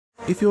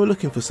If you're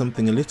looking for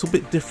something a little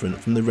bit different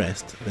from the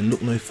rest, then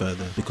look no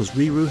further, because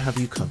RiiRoo have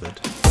you covered.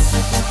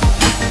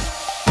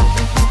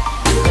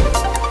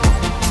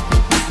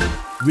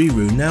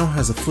 RiiRoo now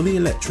has a fully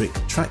electric,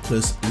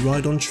 trackless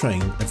ride-on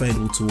train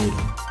available to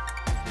order.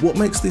 What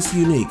makes this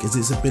unique is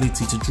its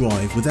ability to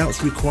drive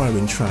without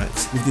requiring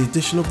tracks, with the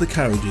addition of the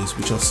carriages,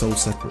 which are sold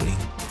separately.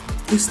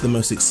 This is the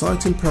most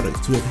exciting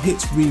product to have hit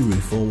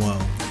RiiRoo for a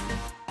while.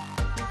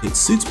 It's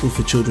suitable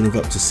for children of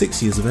up to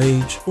 6 years of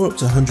age or up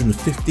to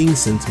 115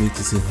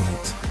 centimeters in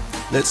height.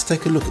 Let's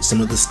take a look at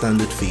some of the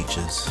standard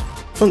features.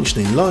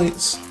 Functioning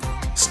lights,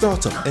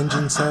 start-up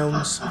engine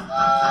sounds,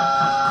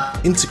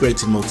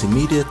 integrated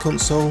multimedia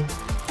console,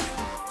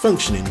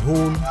 functioning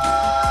horn.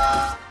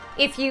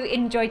 If you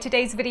enjoyed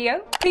today's video,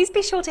 please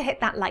be sure to hit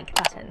that like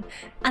button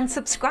and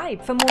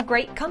subscribe for more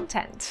great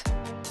content.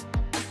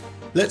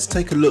 Let's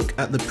take a look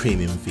at the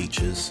premium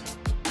features.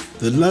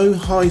 The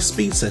low-high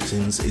speed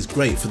settings is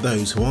great for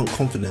those who aren't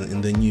confident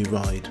in their new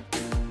ride.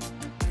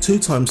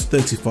 2x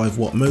 35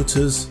 watt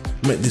motors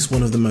make this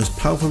one of the most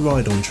powerful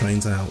ride-on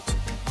trains out.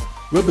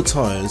 Rubber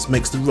tyres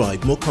makes the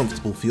ride more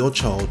comfortable for your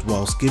child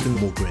whilst giving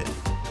more grip.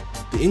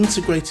 The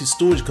integrated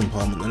storage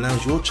compartment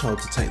allows your child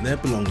to take their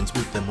belongings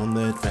with them on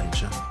their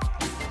adventure.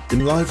 The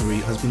livery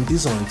has been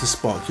designed to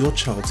spark your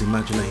child's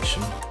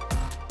imagination.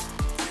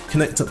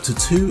 Connect up to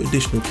 2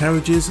 additional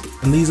carriages,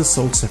 and these are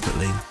sold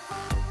separately.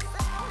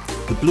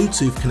 The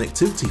Bluetooth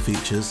connectivity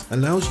features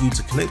allows you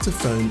to connect a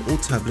phone or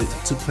tablet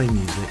to play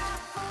music.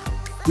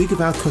 We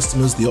give our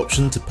customers the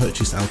option to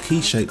purchase our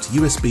key-shaped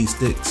USB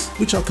sticks,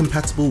 which are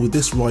compatible with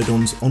this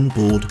ride-on's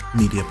onboard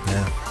media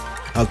player.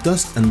 Our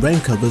dust and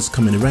rain covers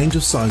come in a range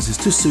of sizes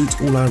to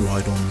suit all our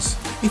ride-ons.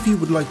 If you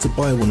would like to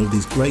buy one of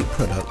these great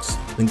products,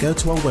 then go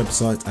to our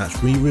website at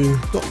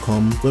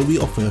RiiRoo.com, where we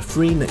offer a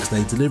free next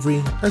day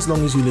delivery as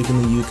long as you live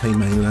in the UK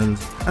mainland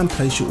and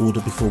place your order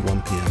before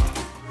 1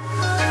 PM.